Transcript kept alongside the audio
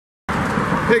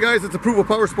Hey guys, it's Approval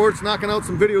Power Sports, knocking out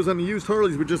some videos on the used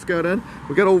Harleys we just got in.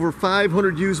 We got over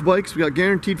 500 used bikes. We got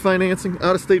guaranteed financing,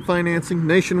 out-of-state financing,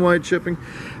 nationwide shipping.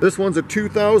 This one's a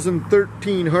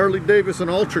 2013 Harley Davidson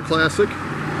Ultra Classic,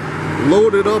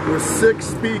 loaded up with 6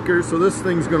 speakers, so this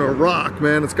thing's gonna rock,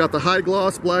 man. It's got the high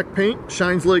gloss black paint,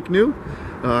 shines like new.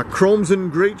 Chrome's in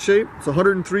great shape. It's a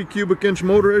 103 cubic inch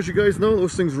motor, as you guys know.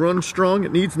 Those things run strong.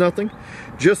 It needs nothing.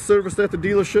 Just serviced at the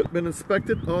dealership, been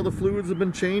inspected. All the fluids have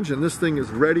been changed, and this thing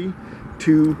is ready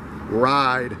to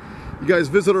ride. You guys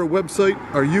visit our website,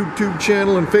 our YouTube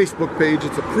channel, and Facebook page.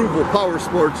 It's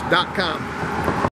ApprovalPowersports.com.